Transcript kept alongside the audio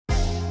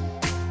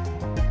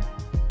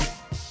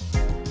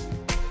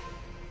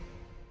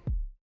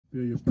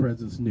Feel your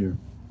presence near.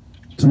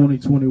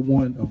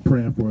 2021, I'm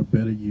praying for a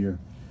better year.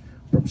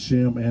 From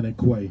Shem, Ann, and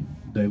Quay,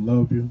 they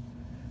love you.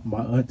 My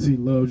auntie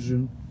loves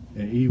you.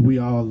 And E, we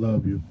all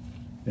love you.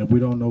 And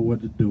we don't know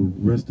what to do.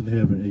 Rest in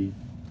heaven, E.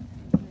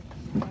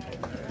 Amen.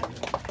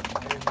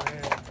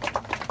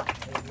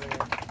 Amen.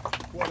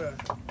 What an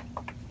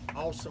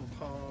awesome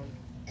poem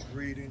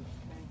reading.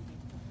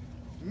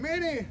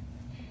 Many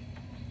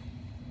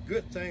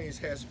good things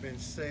has been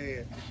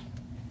said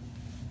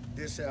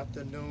this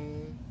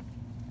afternoon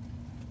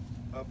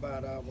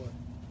about our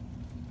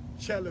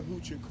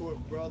Chattahoochee Court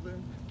brother,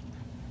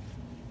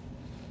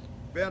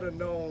 better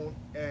known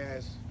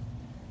as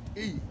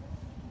E.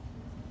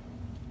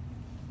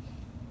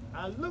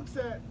 I looked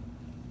at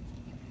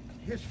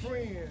his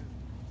friend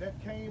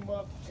that came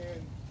up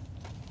in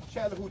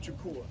Chattahoochee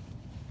Court,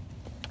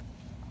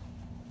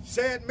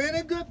 said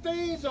many good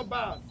things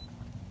about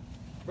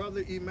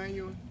Brother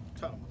Emmanuel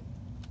Thomas.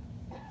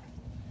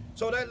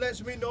 So that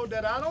lets me know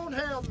that I don't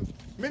have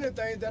many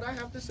things that I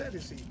have to say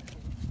this evening,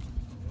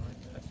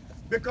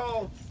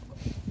 because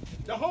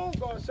the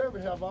homegoing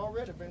service have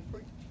already been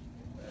preached.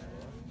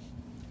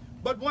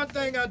 But one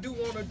thing I do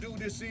want to do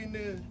this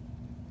evening,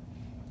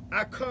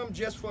 I come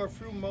just for a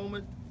few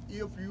moments,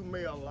 if you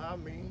may allow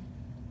me,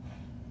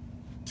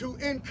 to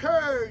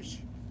encourage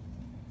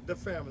the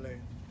family,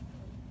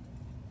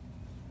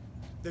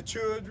 the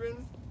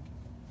children,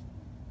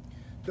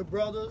 the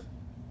brothers,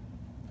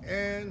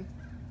 and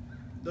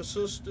the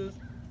sisters,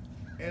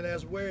 and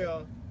as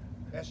well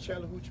as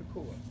Chattahoochee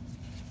Court.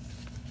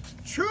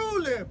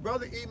 Truly,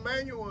 Brother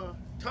Emmanuel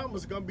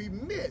Thomas is going to be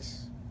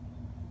missed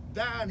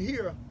down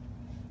here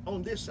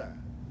on this side.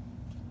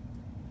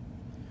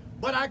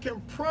 But I can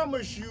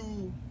promise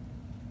you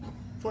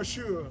for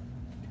sure,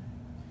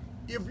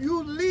 if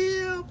you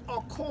live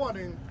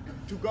according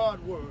to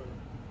God's word,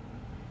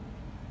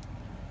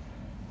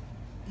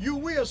 you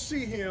will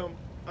see him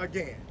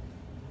again.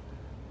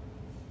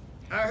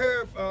 I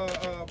heard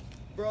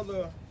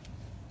Brother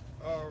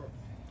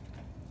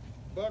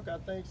Buck, I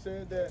think,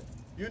 said that,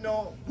 you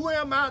know, who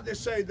am I to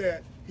say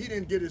that he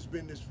didn't get his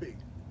business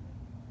fixed?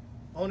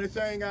 Only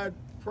thing I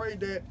pray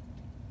that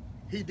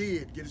he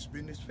did get his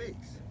business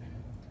fixed.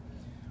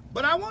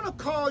 But I want to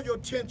call your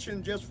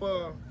attention just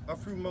for a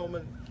few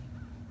moments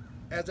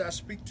as I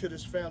speak to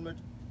this family.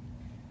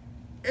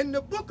 In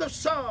the book of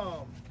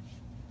Psalm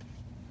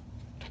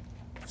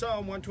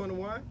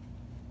 121,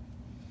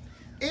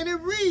 and it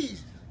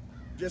reads,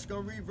 just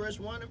going to read verse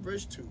 1 and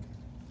verse 2.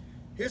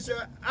 He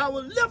said, I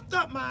will lift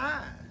up my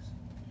eyes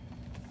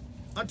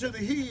unto the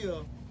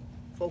hill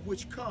for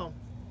which come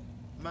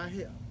my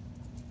help.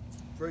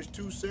 Verse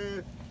 2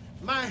 said,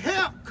 my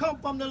help come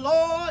from the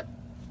Lord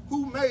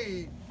who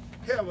made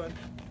heaven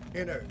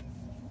and earth.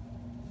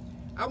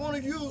 I want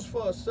to use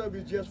for a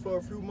subject just for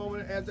a few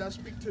moments as I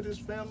speak to this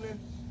family.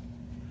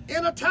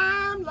 In a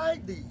time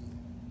like these,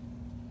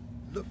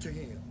 look to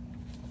him.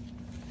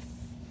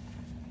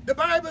 The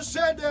Bible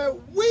said that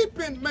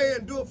weeping may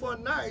endure for a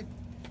night,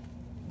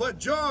 but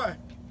joy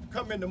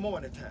come in the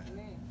morning time.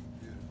 Amen.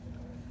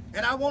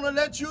 And I want to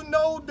let you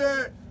know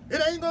that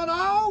it ain't going to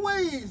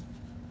always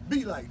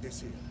be like this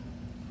here.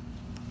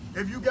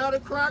 If you got to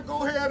cry,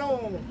 go ahead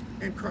on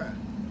and cry.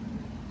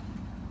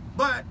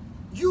 But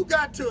you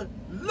got to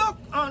look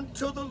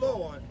unto the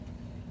Lord,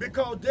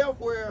 because that's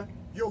where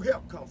your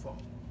help comes from.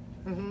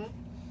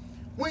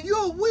 When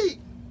you're weak,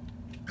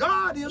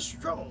 God is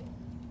strong.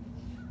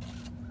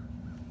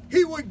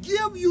 He will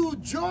give you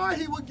joy.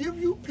 He will give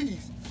you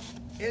peace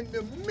in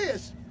the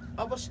midst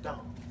of a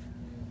storm.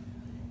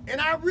 And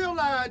I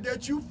realize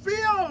that you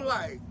feel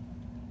like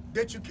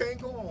that you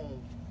can't go on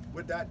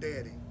without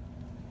Daddy.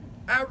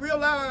 I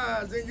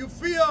realize and you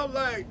feel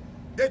like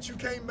that you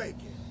can't make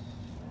it.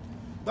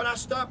 But I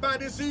stopped by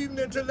this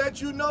evening to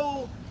let you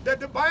know that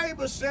the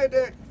Bible said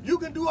that you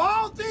can do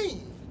all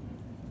things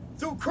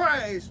through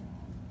Christ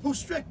who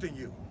strengthens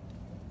you.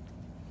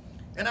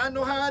 And I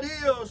know how it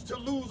is to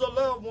lose a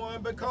loved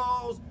one,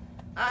 because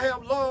I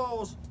have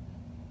lost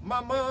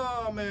my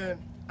mom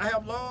and I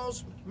have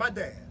lost my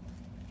dad.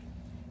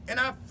 And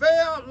I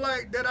felt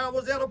like that I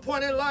was at a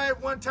point in life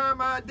one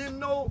time I didn't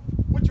know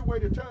which way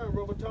to turn,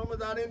 Brother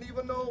Thomas. I didn't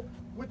even know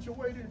which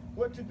way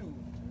what to do.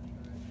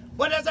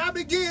 But as I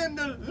began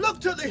to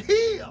look to the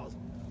hills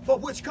for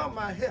which come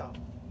my help,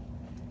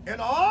 and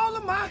all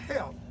of my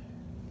help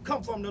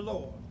come from the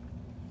Lord.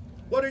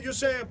 What are you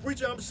saying,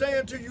 preacher? I'm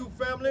saying to you,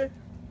 family,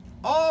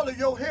 all of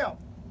your help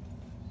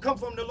come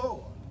from the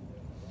Lord.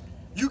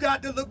 You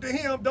got to look to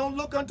him. Don't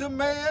look unto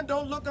man.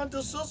 Don't look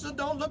unto sister.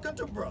 Don't look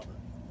unto brother.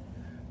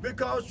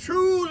 Because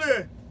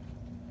truly,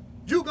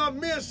 you're going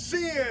to miss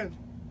seeing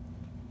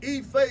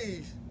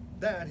E-Face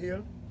down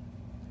here.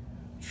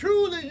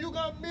 Truly, you're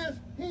going to miss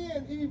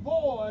hearing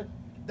E-Boy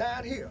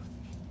down here.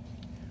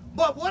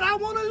 But what I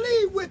want to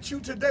leave with you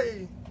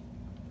today,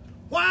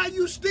 why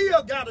you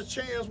still got a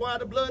chance, why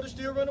the blood is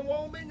still running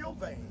warm in your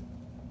veins,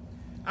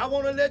 I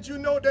want to let you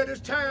know that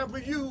it's time for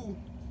you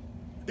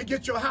to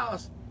get your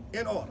house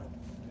in order.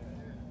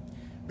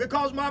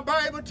 Because my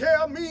Bible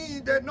tells me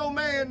that no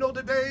man knows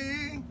the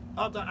day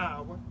or the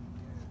hour,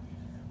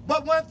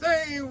 But one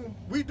thing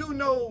we do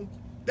know,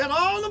 that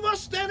all of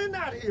us standing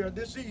out here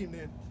this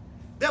evening,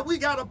 that we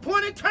got a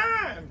appointed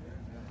time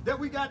that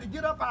we got to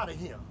get up out of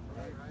here.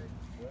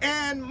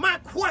 And my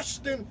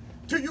question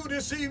to you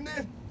this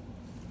evening,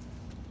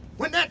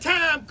 when that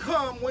time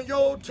come, when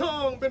your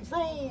tongue been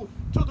froze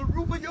to the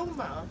roof of your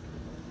mouth,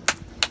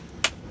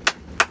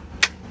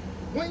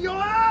 when your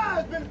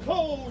eyes been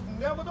closed,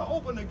 never to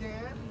open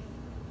again,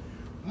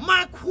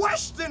 my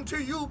question to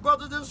you,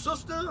 brothers and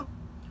sisters,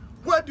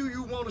 where do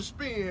you want to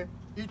spend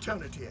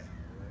eternity at?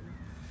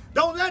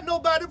 Don't let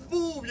nobody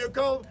fool you,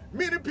 because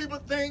many people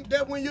think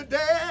that when you're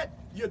dead,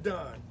 you're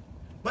done.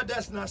 But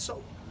that's not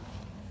so.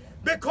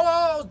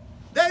 Because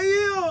there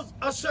is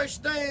a such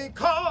thing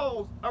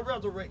called a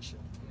resurrection.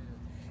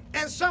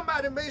 And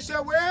somebody may say,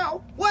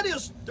 well, what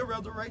is the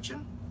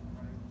resurrection?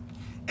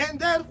 And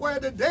that's where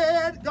the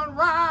dead gonna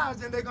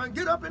rise and they're gonna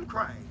get up in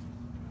Christ.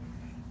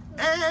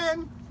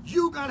 And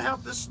you're gonna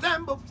have to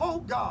stand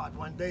before God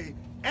one day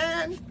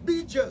and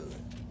be judged.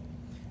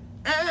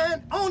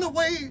 And on the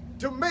way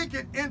to make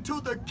it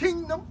into the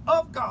kingdom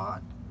of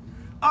God,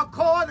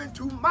 according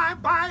to my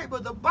Bible,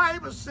 the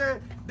Bible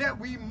said that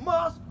we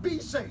must be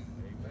saved.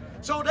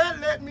 Amen. So that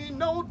let me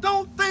know,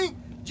 don't think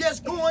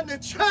just going to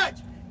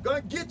church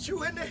gonna get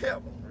you into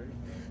heaven.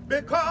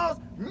 Because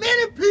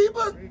many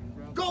people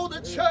go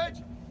to church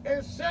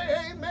and say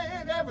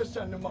amen every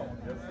Sunday morning.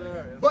 Yes,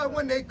 sir. Yes, but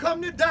when they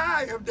come to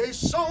die, if they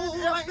soul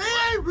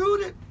ain't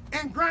rooted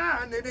and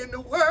grounded in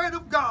the word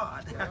of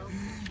God,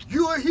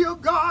 you will hear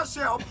God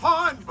say,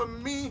 "Pardon for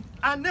me,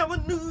 I never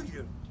knew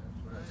you."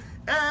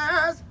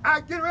 As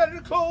I get ready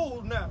to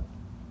close now,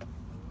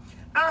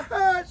 I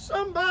heard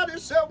somebody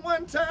say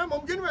one time,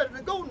 I'm getting ready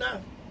to go now,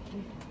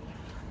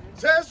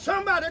 says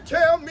somebody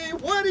tell me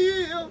what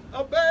is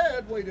a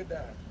bad way to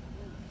die.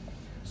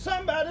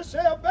 Somebody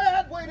said a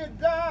bad way to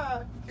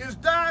die is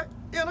die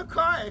in a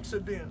car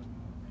accident.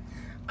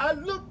 I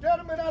looked at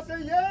him and I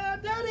said, yeah,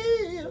 that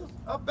is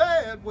a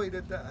bad way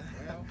to die.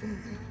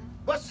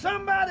 But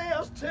somebody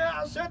else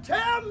said,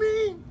 tell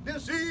me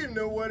this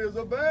evening what is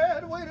a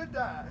bad way to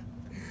die.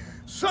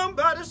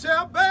 Somebody said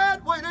a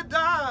bad way to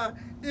die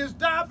is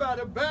die by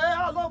the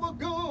barrel of a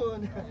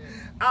gun.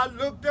 I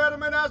looked at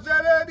him and I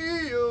said, that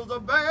is a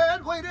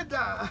bad way to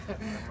die.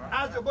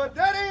 I said, but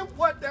that ain't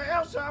what the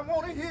answer I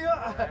want to hear.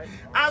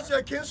 I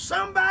said, can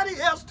somebody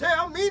else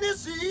tell me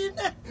this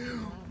evening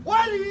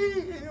what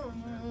is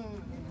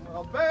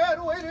a bad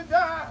way to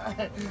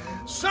die?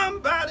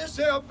 Somebody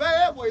said a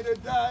bad way to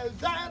die is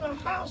die in a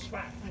house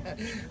fire.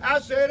 I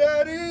said,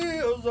 that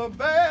is a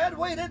bad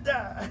way to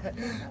die.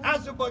 I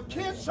said, but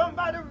can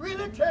somebody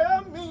really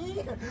tell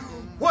me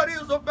what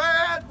is a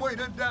bad way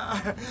to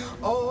die?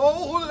 An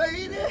old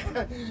lady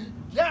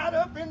got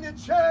up in the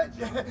church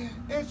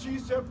and she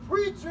said,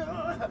 preacher,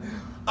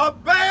 a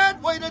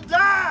bad way to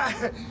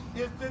die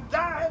is to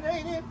die and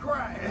ain't in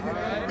Christ.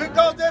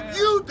 Because if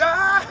you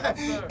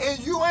die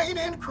and you ain't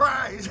in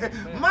Christ,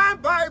 my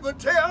Bible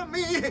tells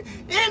me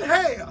in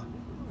hell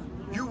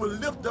you will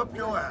lift up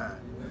your eyes.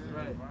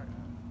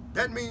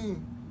 That means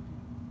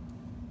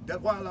that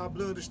while our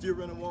blood is still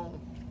running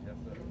warm,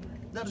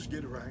 let us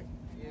get it right.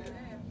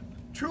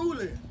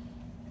 Truly,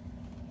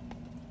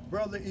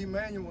 Brother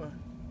Emmanuel,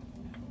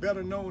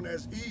 better known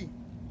as E,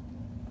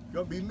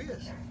 gonna be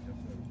missed.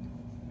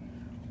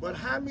 But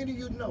how many of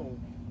you know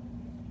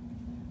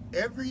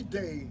every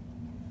day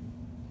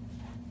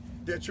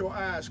that your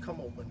eyes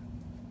come open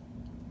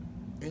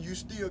and you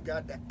still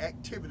got the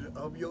activity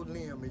of your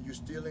limb and you're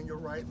still in your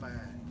right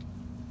mind,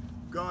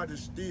 God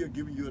is still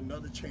giving you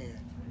another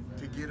chance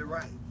to get it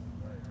right.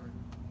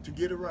 To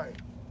get it right.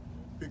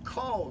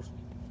 Because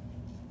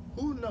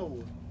who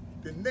knows,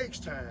 the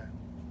next time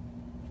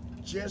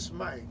just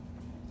might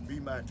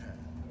be my time.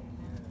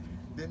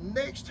 The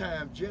next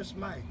time just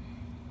might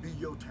be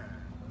your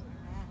time.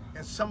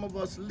 And some of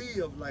us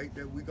live like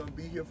that we're going to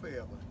be here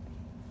forever.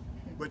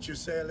 But you're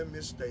sadly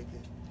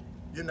mistaken.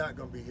 You're not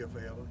going to be here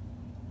forever.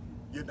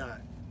 You're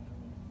not.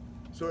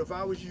 So if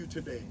I was you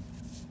today,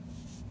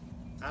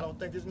 I don't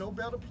think there's no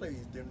better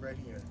place than right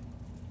here.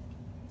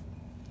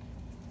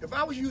 If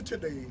I was you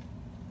today,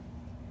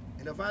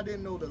 and if I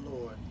didn't know the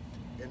Lord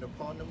and the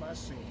pardon of my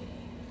sin,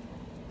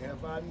 and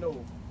if I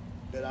know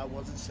that I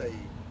wasn't saved,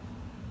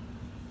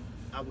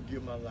 I would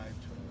give my life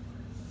to Him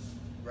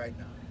right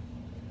now.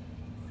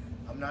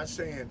 I'm not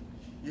saying,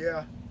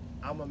 yeah,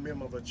 I'm a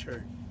member of a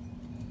church.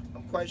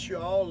 I'm quite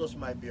sure all of us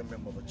might be a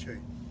member of a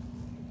church.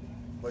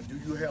 But do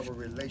you have a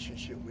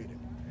relationship with Him?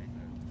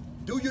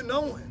 Do you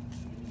know Him?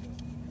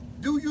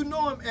 Do you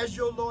know Him as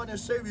your Lord and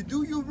Savior?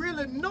 Do you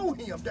really know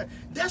Him?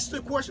 That's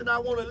the question I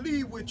want to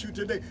leave with you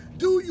today.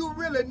 Do you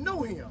really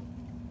know Him?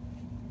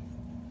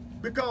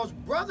 Because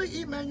Brother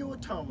Emmanuel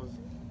Thomas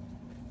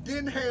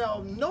didn't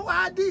have no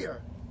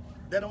idea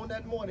that on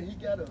that morning he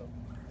got up,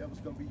 that was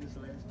going to be his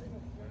last day.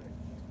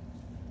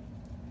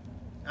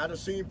 I done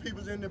seen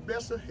people in the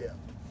best of health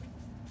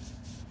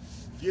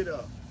get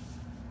up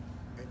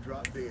and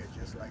drop dead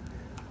just like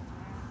that.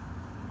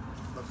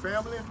 But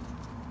family,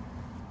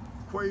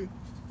 Quay,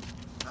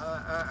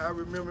 I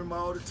remember him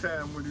all the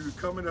time when he was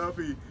coming up.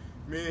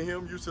 Me and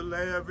him used to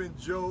laugh and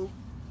joke.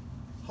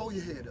 Hold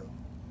your head up.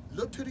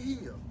 Look to the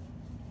hill.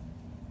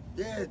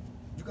 Dad,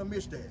 you're going to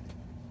miss Daddy.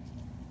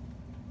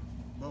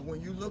 But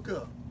when you look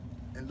up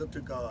and look to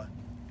God,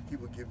 he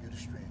will give you the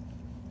strength.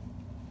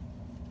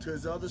 To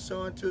his other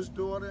son, to his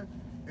daughter,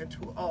 and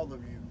to all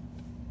of you,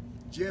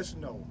 just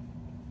know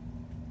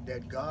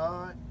that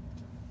God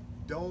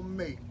don't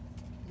make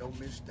no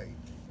mistake.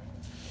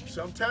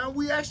 Sometimes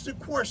we ask the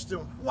question,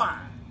 why?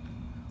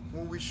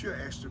 When we should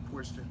ask the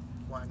question,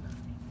 why not?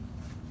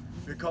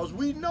 Because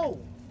we know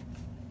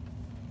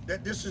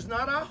that this is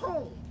not our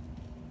home.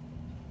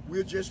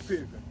 We're just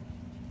pilgrims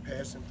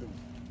passing through.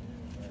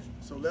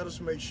 So let us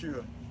make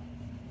sure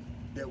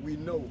that we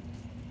know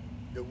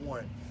the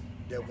one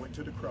that went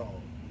to the cross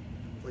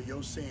for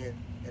your sin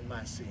and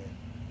my sin.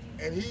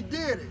 And he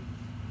did it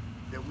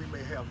that we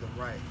may have the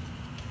right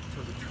to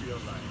the tree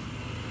of life.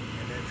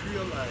 And that tree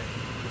of life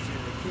is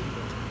in the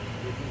kingdom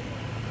within.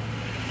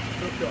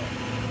 Look up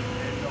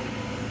and know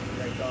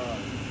that God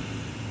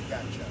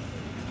got you.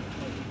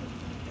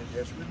 And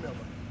just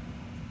remember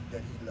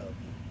that he loves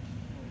you.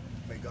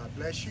 May God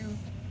bless you,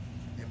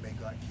 and may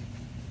God keep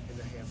you in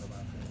the hands of our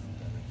family.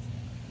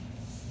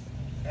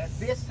 At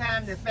this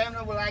time, the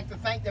family would like to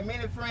thank the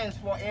many friends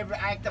for every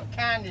act of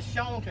kindness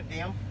shown to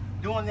them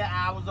during their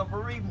hours of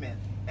bereavement.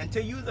 And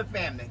to you, the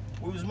family,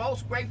 we was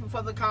most grateful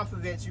for the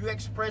confidence you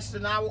expressed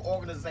in our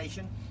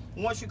organization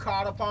once you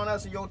called upon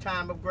us in your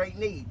time of great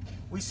need.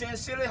 We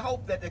sincerely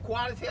hope that the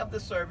quality of the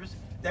service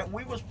that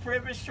we was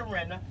privileged to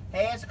render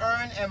has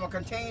earned and will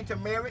continue to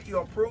merit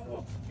your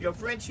approval, your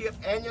friendship,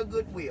 and your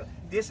goodwill.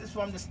 This is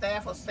from the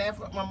staff of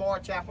Stafford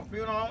Memorial Chapel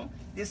Funeral Home.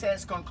 This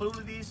has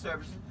concluded these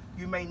services.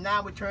 You may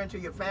now return to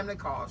your family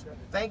cars.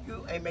 Thank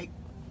you, and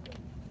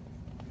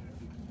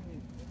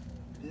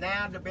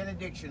now the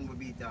benediction will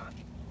be done.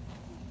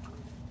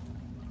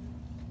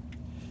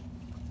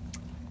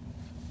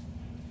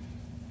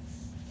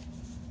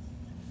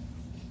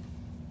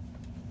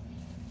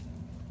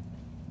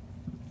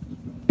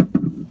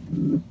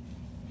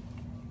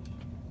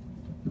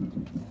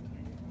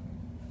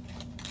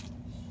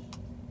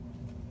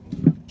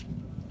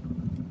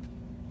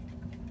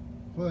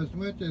 For as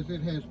much as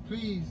it has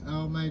pleased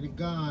Almighty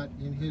God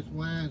in his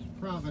wise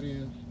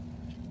providence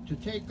to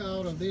take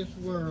out of this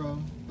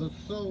world the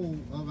soul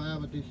of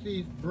our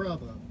deceased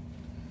brother,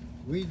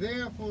 we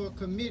therefore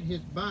commit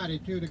his body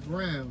to the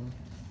ground,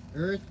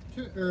 earth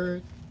to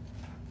earth,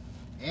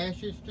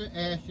 ashes to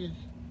ashes,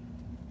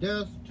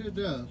 dust to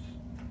dust,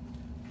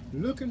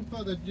 looking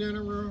for the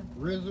general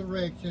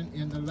resurrection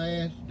in the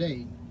last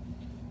day,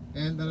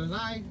 and the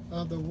life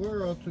of the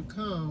world to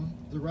come,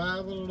 the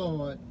rival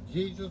Lord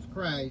Jesus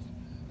Christ,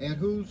 at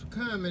whose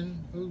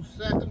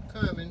second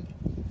coming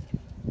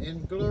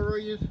in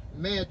glorious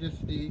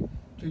majesty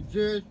to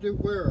judge the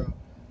world,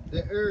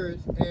 the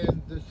earth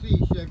and the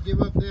sea shall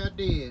give up their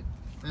dead,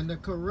 and the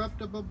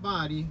corruptible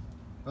body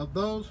of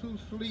those who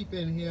sleep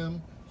in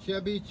him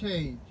shall be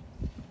changed,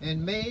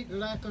 and made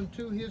like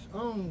unto his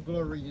own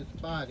glorious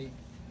body,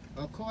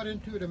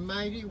 according to the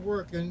mighty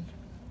workings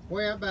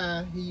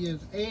whereby he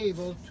is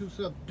able to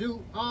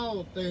subdue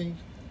all things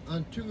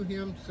unto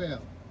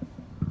himself.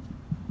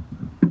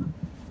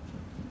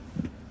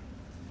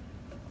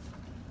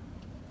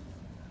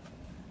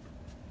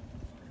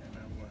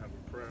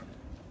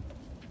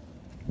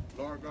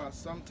 Lord God,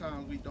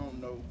 sometimes we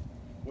don't know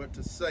what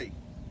to say,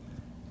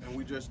 and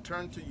we just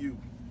turn to you.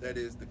 That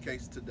is the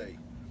case today.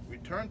 We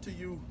turn to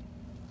you,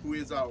 who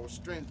is our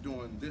strength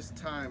during this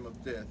time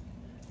of death.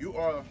 You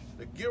are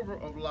the giver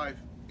of life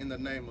in the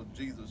name of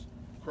Jesus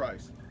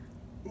Christ,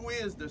 who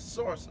is the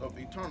source of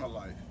eternal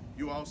life.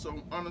 You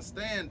also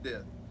understand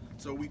death,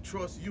 so we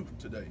trust you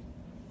today.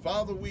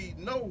 Father, we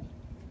know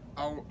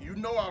you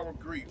know our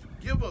grief.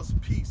 Give us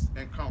peace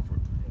and comfort.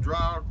 Dry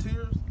our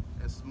tears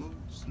and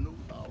smooth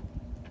our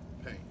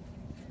pain.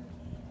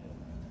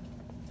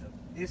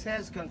 This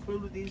has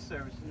concluded these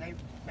services. They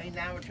may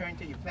now return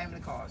to your family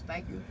cars.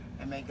 Thank you,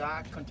 and may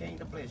God continue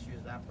to bless you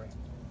as I pray.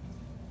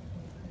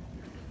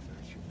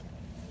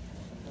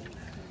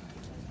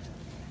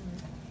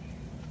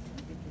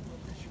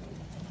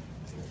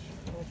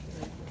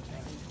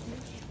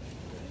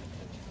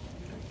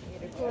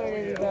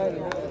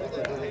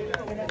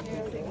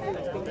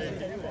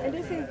 And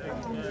this is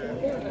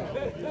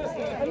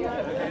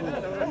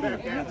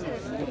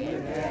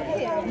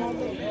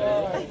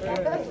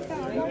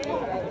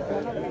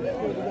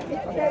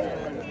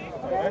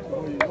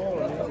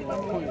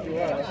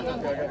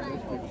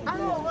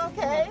oh,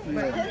 okay.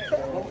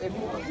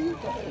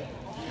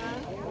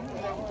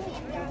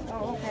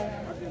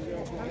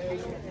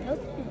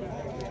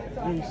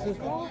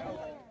 Oh, okay.